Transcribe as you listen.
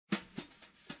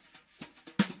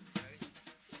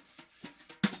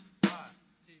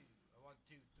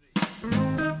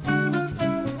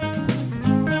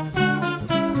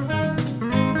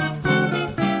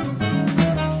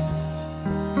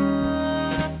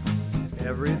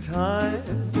Every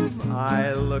time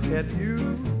I look at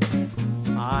you,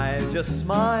 I just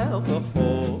smile the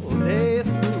whole day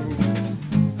through.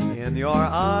 In your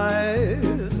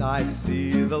eyes I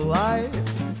see the light,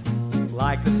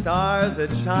 like the stars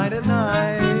that shine at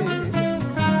night.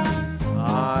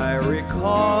 I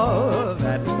recall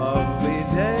that lovely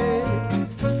day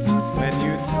when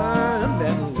you turned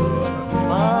and looked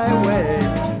my way,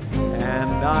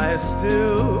 and I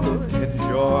still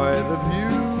enjoy the view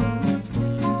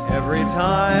every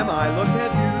time I look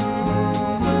at you.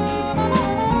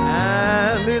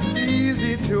 And it's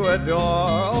easy to adore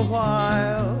a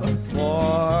while,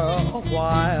 for a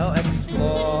while,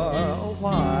 explore a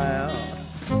while.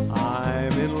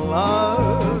 I'm in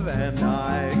love and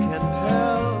I can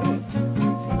tell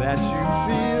that you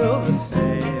feel the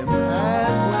same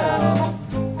as well.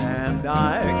 And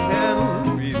I can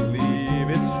believe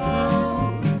it's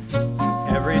true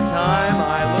every time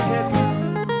I look at you.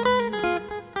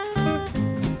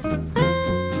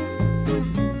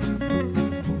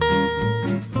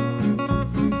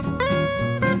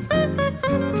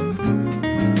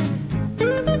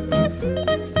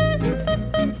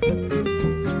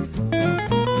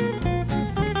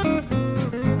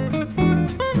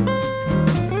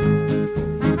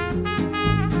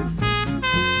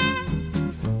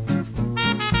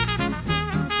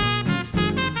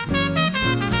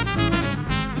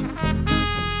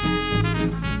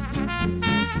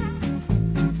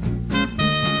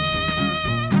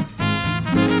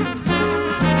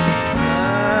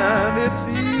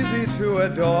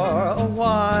 Adore a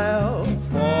while,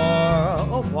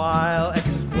 for a while,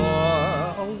 explore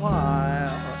a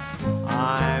while.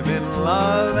 I'm in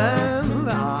love and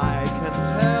I can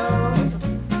tell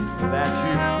that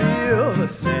you feel the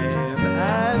same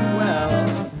as well.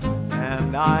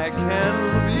 And I can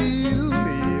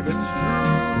believe it's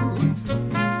true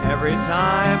every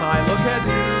time I look at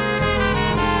you.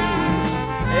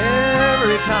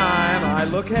 Every time I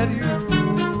look at you.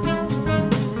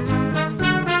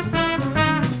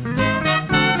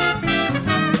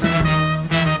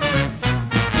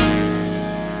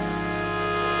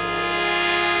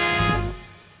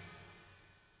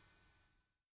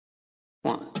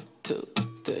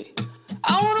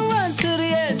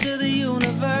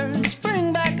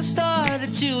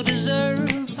 You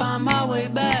deserve. Find my way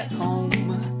back home.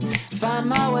 Find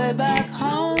my way back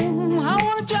home. I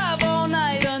wanna drive all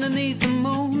night underneath the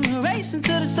moon, racing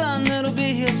to the sun that'll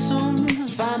be here soon.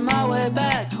 Find my way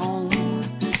back home.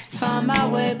 Find my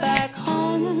way back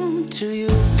home to you.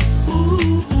 Ooh,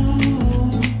 ooh,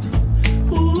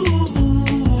 ooh, ooh,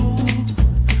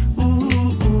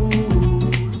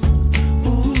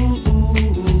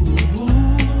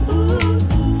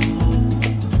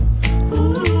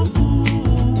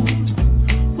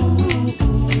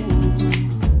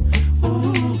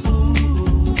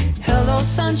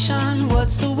 sunshine,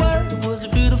 what's the word? Was a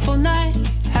beautiful night,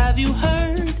 have you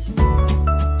heard?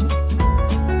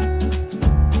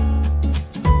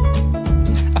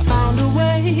 I found a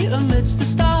way amidst the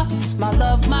stars, my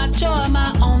love, my joy,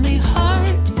 my only heart.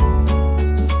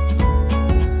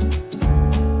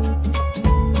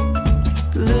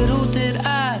 Little did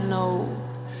I know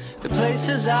the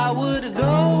places I would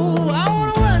go. I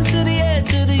wanna run to the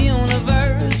edge of the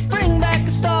universe, bring back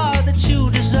a star that you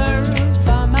deserve.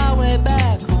 Find my way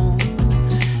back home.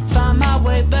 Find my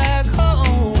way back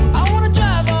home. I wanna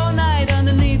drive all night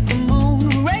underneath the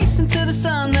moon, racing to the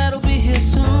sun that'll be here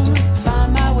soon.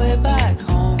 Find my way back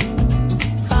home.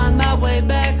 Find my way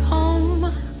back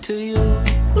home to you.